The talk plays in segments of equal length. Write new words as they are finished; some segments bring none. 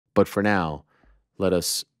But for now, let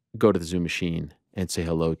us go to the Zoom machine and say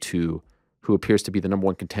hello to who appears to be the number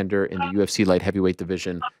one contender in the UFC light heavyweight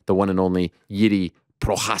division, the one and only Jiri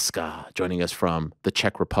Prochazka, joining us from the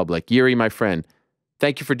Czech Republic. Jiri, my friend,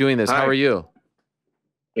 thank you for doing this. Hi. How are you?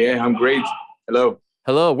 Yeah, I'm great. Hello.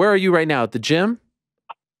 Hello. Where are you right now? At the gym?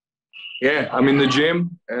 Yeah, I'm in the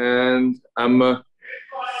gym, and I'm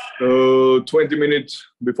 20 minutes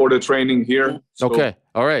before the training here. So okay.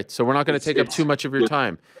 All right. So we're not going to take up too much of your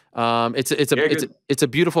time. It's a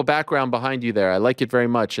beautiful background behind you there. I like it very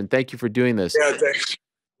much, and thank you for doing this. Yeah, thanks.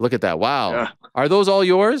 Look at that. Wow. Yeah. Are those all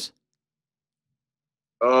yours?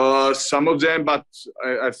 Some of them, but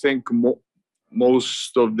I think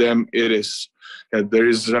most of them it is. There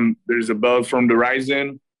is a belt from the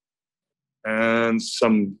Ryzen and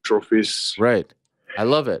some trophies. Right. I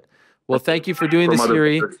love it. Well, thank you for doing this,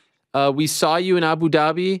 Jiri. We saw you in Abu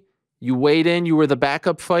Dhabi. You weighed in. You were the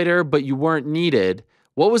backup fighter, but you weren't needed.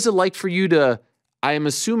 What was it like for you to, I am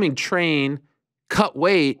assuming, train, cut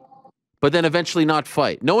weight, but then eventually not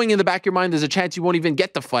fight? Knowing in the back of your mind there's a chance you won't even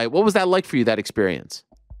get the fight. What was that like for you, that experience?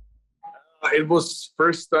 It was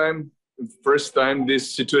first time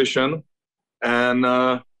this situation, and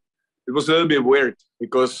it was a little bit weird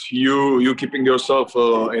because you keeping yourself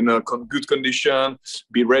in a good condition,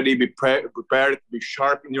 be ready, be prepared, be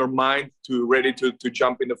sharp in your mind, ready to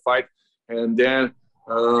jump in the fight, and then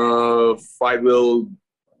fight will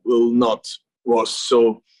not was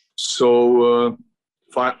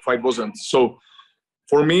fight wasn't. So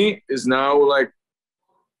for me is now like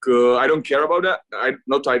I don't care about that. I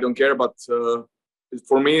don't care, but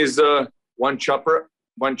for me is one chapter.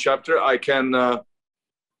 I can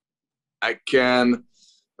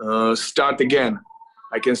start again.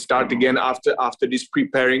 I can start again after this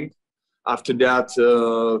preparing, after that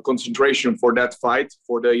concentration for that fight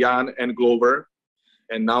for the Jan and Glover,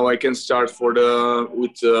 and now I can start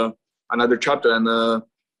with another chapter and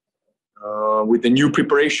with a new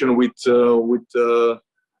preparation with the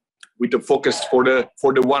focus for the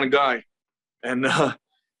one guy, and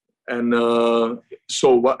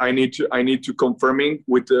so what I need to confirming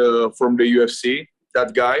with from the UFC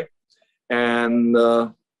that guy. And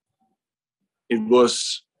it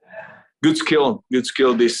was good skill,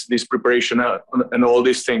 this preparation and all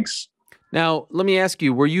these things. Now, let me ask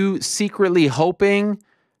you, were you secretly hoping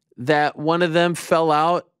that one of them fell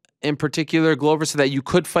out, in particular Glover, so that you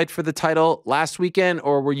could fight for the title last weekend?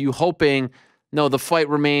 Or were you hoping, no, the fight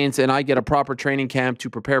remains and I get a proper training camp to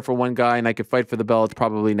prepare for one guy and I could fight for the belt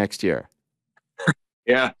probably next year?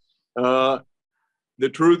 Yeah. The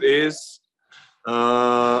truth is,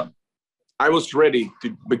 I was ready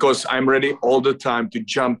because I'm ready all the time to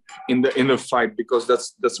jump in the fight, because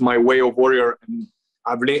that's my way of warrior, and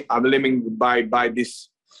I'm living by these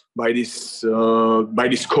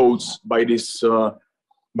codes, by these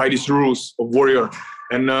rules of warrior.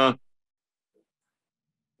 And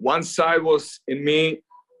one side was in me,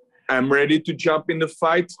 I'm ready to jump in the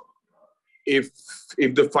fight if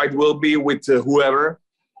the fight will be with whoever,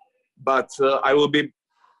 but I will be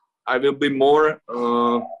more.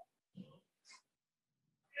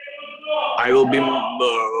 It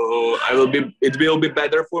will be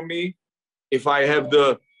better for me if I have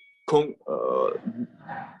the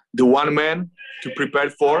one man to prepare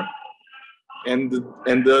for, and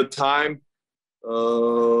the time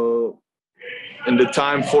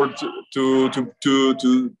for to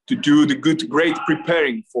do the great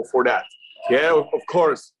preparing for that. Yeah, of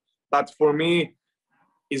course, but for me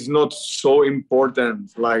it's not so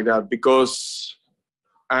important like that, because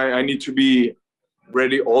I need to be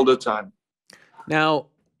ready all the time. Now,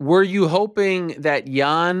 were you hoping that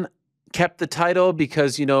Jan kept the title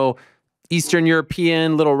because, you know, Eastern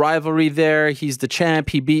European little rivalry there? He's the champ.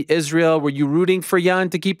 He beat Israel. Were you rooting for Jan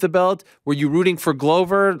to keep the belt? Were you rooting for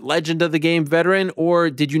Glover, legend of the game, veteran? Or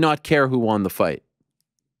did you not care who won the fight?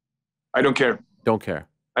 I don't care. Don't care.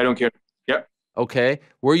 I don't care. Yeah. Okay.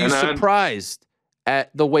 Were you surprised at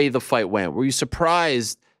the way the fight went? Were you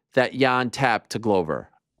surprised that Jan tapped to Glover?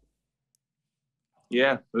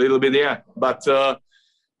 Yeah, a little bit, yeah. But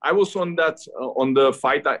I was on the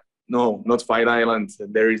fight. No, not Fight Island.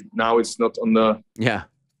 Now it's not on the. Yeah.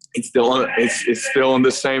 It's still on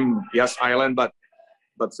the same island, but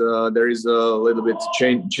there is a little bit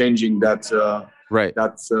changing that right,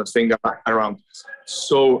 that thing around.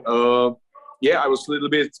 So yeah, I was a little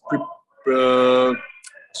bit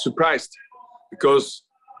surprised because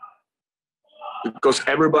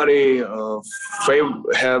everybody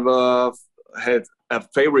had a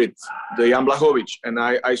favorite, the Jan Blachowicz, and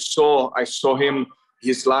I saw him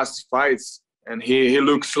his last fights, and he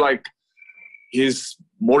looks like he's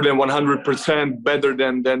more than 100% better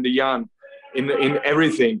than the Jan, in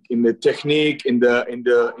everything, in the technique, in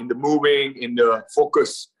the moving, in the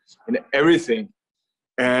focus, in everything.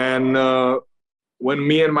 And when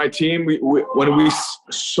me and my team, when we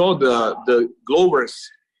saw the Glover's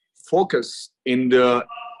focus in the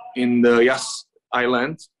Yas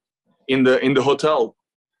Island, in the hotel,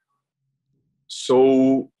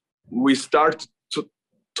 so we start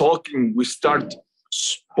talking. We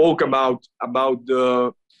spoke about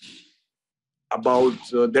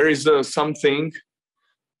there is something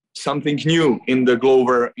new in the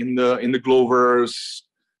Glover, on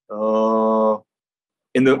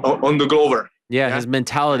the Glover. Yeah, his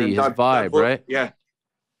mentality, his vibe, right? Yeah,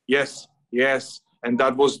 yes, and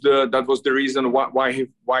that was the reason why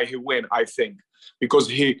he win. I think because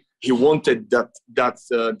he wanted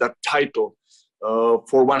that title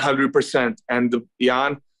for 100%, and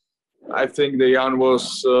Jan, I think the Jan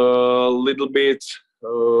was a little bit.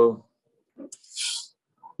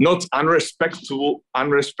 Not unrespectful,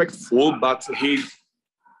 but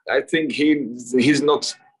I think he's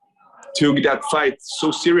not took that fight so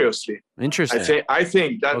seriously. Interesting. I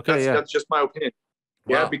think that's just my opinion.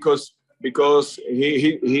 Wow. Yeah, because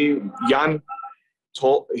Jan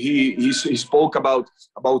told he spoke about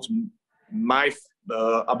my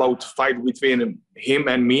about fight between him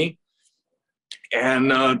and me, and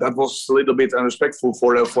that was a little bit unrespectful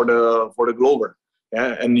for the Glover.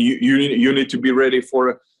 Yeah, and you need to be ready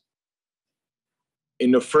for. In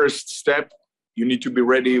the first step, you need to be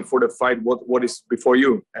ready for the fight. What is before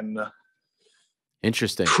you? And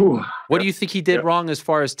interesting. What do you think he did wrong as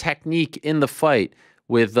far as technique in the fight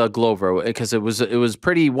with Glover? Because it was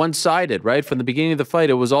pretty one-sided, right? From the beginning of the fight,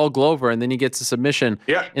 it was all Glover, and then he gets a submission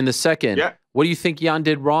in the second. Yeah. What do you think Jan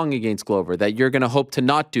did wrong against Glover that you're going to hope to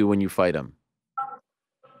not do when you fight him?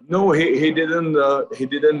 No, he didn't. He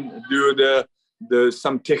didn't do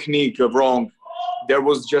some technique wrong. There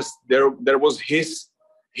was just there was his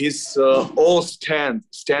all stand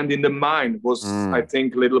in the mind was I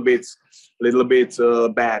think a little bit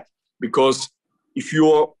bad, because if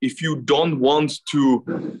you don't want to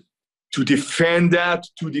defend that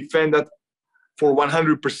for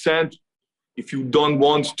 100%, if you don't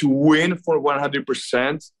want to win for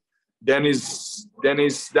 100%, then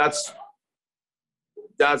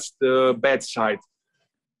that's the bad side.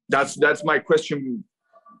 That's my question.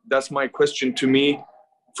 That's my question to me,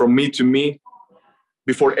 from me to me.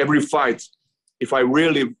 Before every fight, if I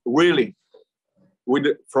really,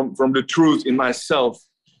 from the truth in myself,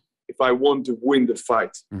 if I want to win the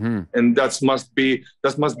fight, and that must be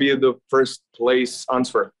the first place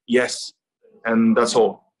answer. Yes, and that's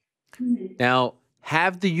all. Now,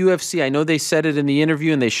 have the UFC? I know they said it in the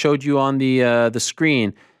interview, and they showed you on the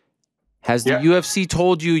screen. Has the UFC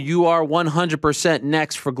told you are 100%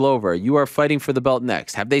 next for Glover? You are fighting for the belt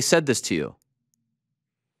next. Have they said this to you?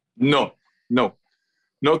 No.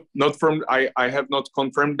 Not from. I have not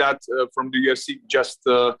confirmed that from the UFC. Just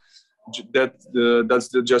that's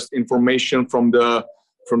just information from the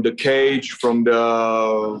cage, from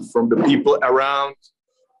the people around,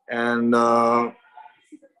 and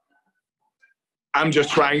I'm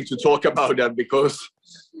just trying to talk about that because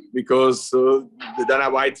Dana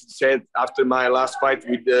White said after my last fight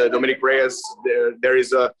with Dominic Reyes, there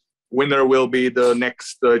is a winner will be the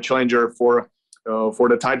next challenger for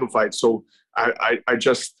the title fight. So I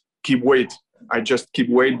just keep wait. I just keep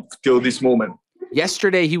wait till this moment.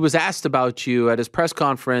 Yesterday, he was asked about you at his press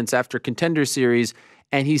conference after Contender Series,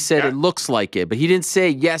 and he said it looks like it, but he didn't say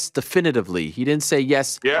yes definitively. He didn't say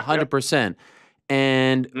yes 100%.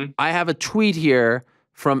 And I have a tweet here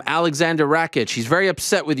from Aleksandar Rakic. He's very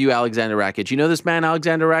upset with you, Aleksandar Rakic. You know this man,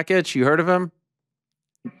 Aleksandar Rakic? You heard of him?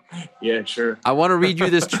 Yeah, sure. I want to read you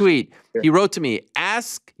this tweet. He wrote to me,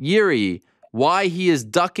 ask Jiri why he is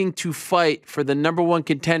ducking to fight for the #1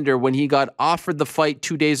 contender when he got offered the fight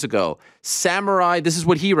 2 days ago. Samurai, this is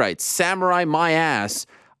what he writes, samurai my ass,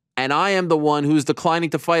 and I am the one who's declining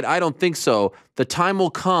to fight. I don't think so. The time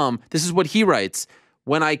will come, this is what he writes,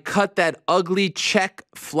 when I cut that ugly Czech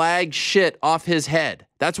flag shit off his head.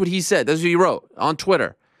 That's what he said. That's what he wrote on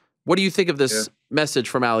Twitter. What do you think of this message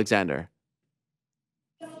from Aleksandar?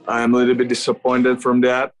 I'm a little bit disappointed from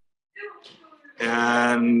that.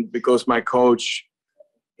 And because my coach,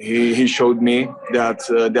 he showed me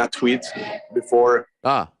that tweet before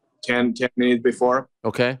 10 minutes before.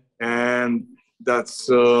 Okay. And that's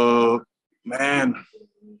man,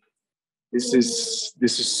 this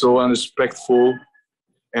is so unrespectful,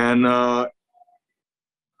 and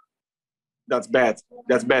that's bad.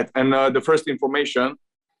 That's bad. And the first information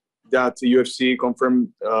that the UFC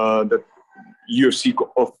confirmed that UFC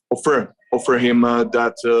offer him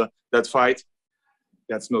that fight.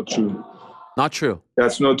 That's not true. Not true.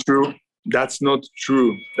 That's not true. That's not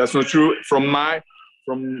true. That's not true.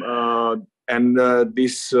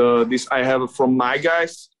 This I have from my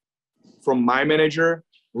guys, from my manager,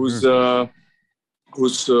 who's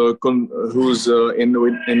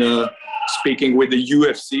speaking with the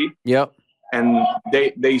UFC. Yep. And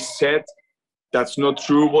they said that's not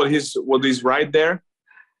true. What is right there,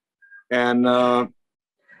 and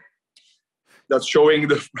that's showing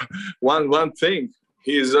the one thing.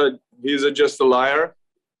 He's just a liar,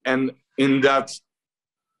 and in that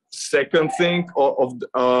second thing of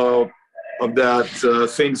that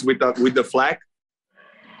things with the flag,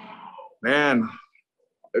 man.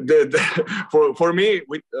 For me,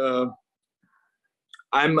 with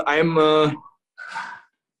I'm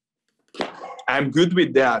good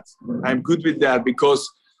with that. I'm good with that because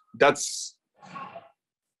that's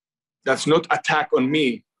not attack on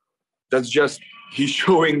me. That's just he's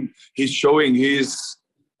showing he's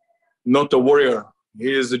not a warrior.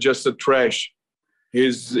 He is just a trash. He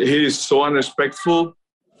is so unrespectful,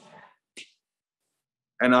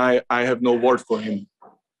 and I have no word for him.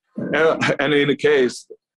 And in the case,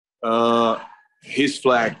 his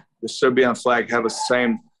flag, the Serbian flag, have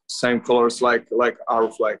the same colors like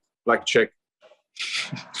our flag, like Czech.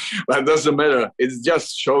 That doesn't matter. It's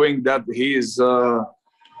just showing that he is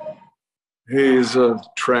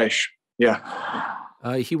trash. Yeah.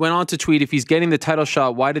 He went on to tweet, if he's getting the title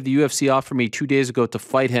shot, why did the UFC offer me 2 days ago to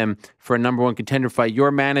fight him for a #1 contender fight?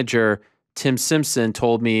 Your manager, Tim Simpson,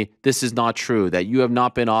 told me this is not true, that you have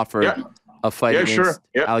not been offered a fight against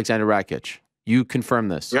Aleksandar Rakic. You confirm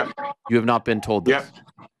this. Yeah. You have not been told this.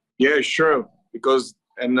 Yeah, sure. Because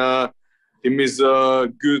Tim is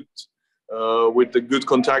good with the good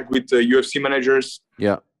contact with the UFC managers.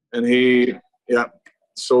 Yeah. And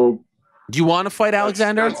so. Do you want to fight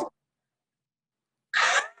Aleksandar?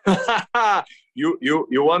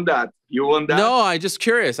 You want that? You want that? No, I'm just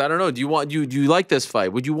curious. I don't know. Do you like this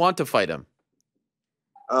fight? Would you want to fight him?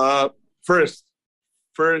 First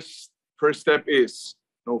step is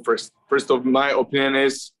first of my opinion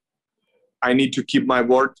is I need to keep my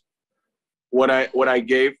word. What I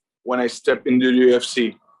gave when I stepped into the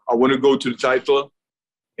UFC. I want to go to the title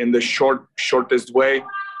in the shortest way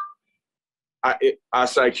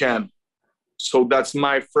as I can. So that's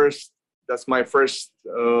my first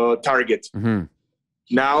target. Mm-hmm.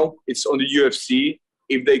 Now it's on the UFC.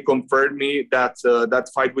 If they confirm me that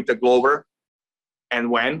fight with the Glover,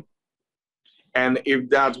 and when, and if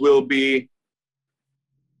that will be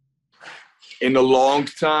in a long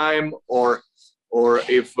time, or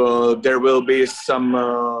if there will be some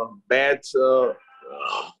bad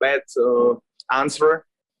answer,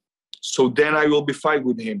 so then I will be fight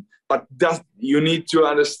with him. But that you need to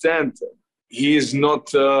understand, he is not.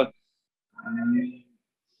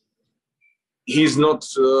 He's not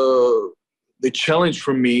the challenge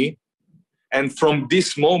for me, and from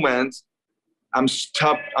this moment, I'm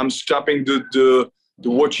stopping the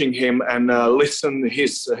watching him and listen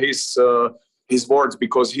his words,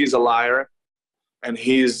 because he's a liar, and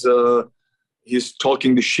he's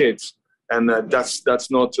talking the shit, and that's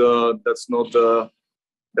not a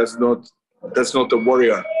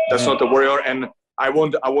warrior. That's not a warrior, and I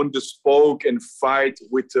want to spoke and fight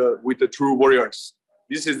with the true warriors.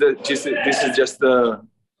 This is just the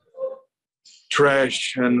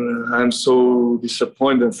trash, and I'm so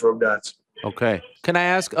disappointed from that. Okay. Can I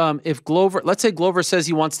ask if Glover? Let's say Glover says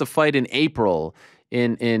he wants to fight in April,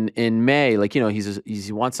 in May. Like, you know,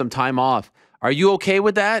 he wants some time off. Are you okay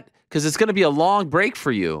with that? Because it's going to be a long break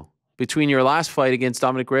for you between your last fight against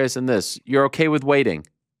Dominic Reyes and this. You're okay with waiting?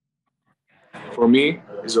 For me,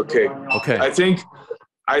 it's okay. Okay.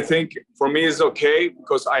 I think for me it's okay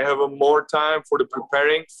because I have more time for the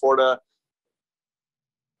preparing for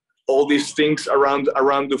all these things around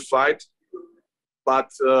the fight.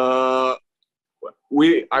 But I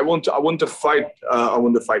want to fight. I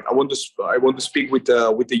want to speak with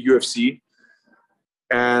the UFC.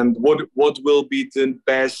 And what will be the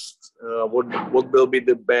best? What will be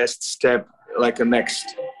the best step, like a next?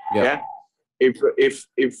 Yeah.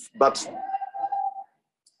 But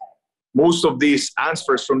most of these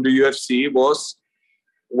answers from the UFC was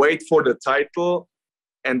wait for the title,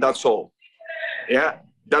 and that's all. Yeah,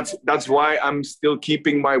 that's why I'm still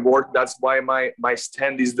keeping my word. That's why my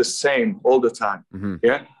stand is the same all the time. Mm-hmm.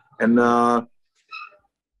 Yeah, and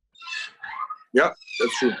yeah,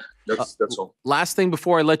 that's true. That's all. Last thing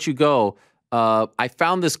before I let you go, I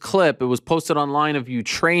found this clip. It was posted online of you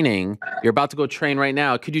training. You're about to go train right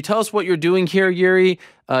now. Could you tell us what you're doing here, Jiri?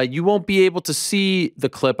 You won't be able to see the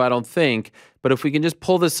clip, I don't think. But if we can just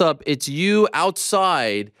pull this up, it's you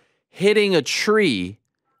outside hitting a tree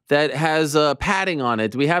that has padding on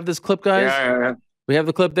it. Do we have this clip, guys? Yeah. We have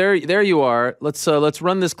the clip there. There you are. Let's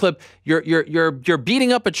run this clip. You're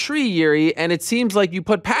beating up a tree, Jiri, and it seems like you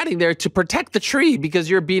put padding there to protect the tree because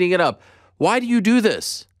you're beating it up. Why do you do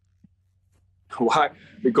this? Why?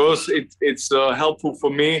 Because it's helpful for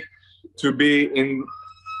me to be in.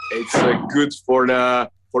 It's good for the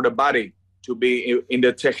body to be in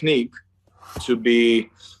the technique, to be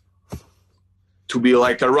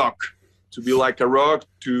like a rock,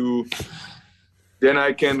 then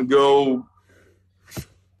I can go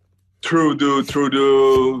through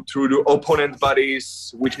the opponent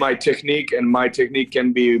bodies with my technique, and my technique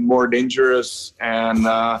can be more dangerous, and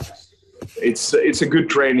it's a good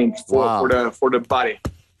training for the body.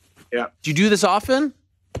 Yeah. Do you do this often?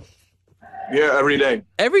 Yeah, every day.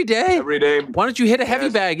 Every day? Every day. Why don't you hit a heavy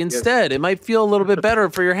bag instead? It might feel a little bit better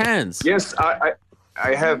for your hands. Yes, I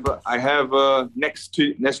have next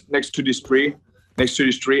to this tree,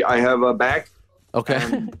 I have a bag.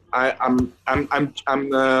 Okay. I'm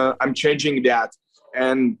changing that,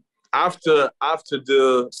 and after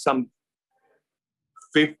some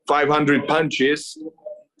 500 punches,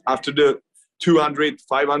 after the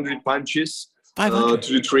 500 punches 500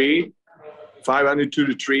 to the tree, 500 to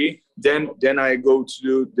the tree, then I go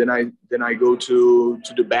to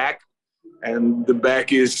the back, and the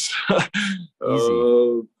back is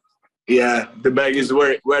yeah, the back is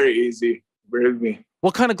very easy. Believe me.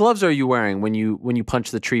 What kind of gloves are you wearing when you punch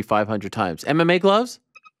the tree 500 times? MMA gloves?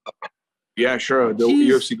 Yeah, sure. The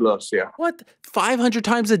UFC gloves, yeah. What? 500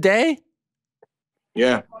 times a day?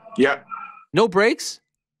 Yeah. Yeah. No breaks?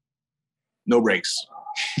 No breaks.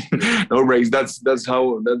 No breaks. That's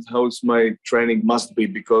how my training must be,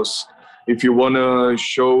 because if you want to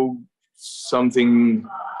show something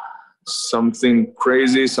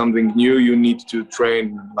crazy, something new, you need to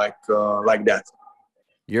train like that.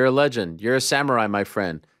 You're a legend. You're a samurai, my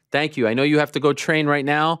friend. Thank you. I know you have to go train right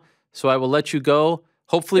now, so I will let you go.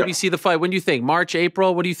 Hopefully we see the fight. When do you think? March,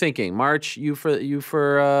 April? What are you thinking? March, you for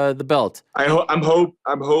the belt. I'm hope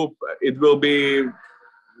it will be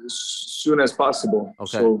as soon as possible.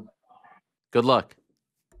 Okay. So good luck.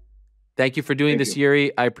 Thank you for doing this,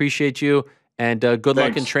 Jiri. I appreciate you, and good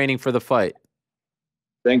luck in training for the fight.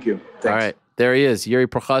 Thank you. Thanks. All right. There he is, Jiri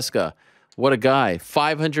Prochazka. What a guy.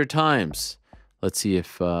 500 times. Let's see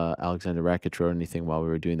if Aleksandar Rakic wrote anything while we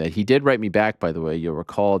were doing that. He did write me back, by the way. You'll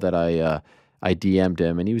recall that I DM'd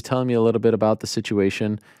him, and he was telling me a little bit about the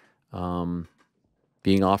situation,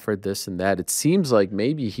 being offered this and that. It seems like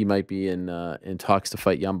maybe he might be in talks to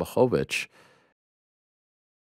fight Jan Blachowicz.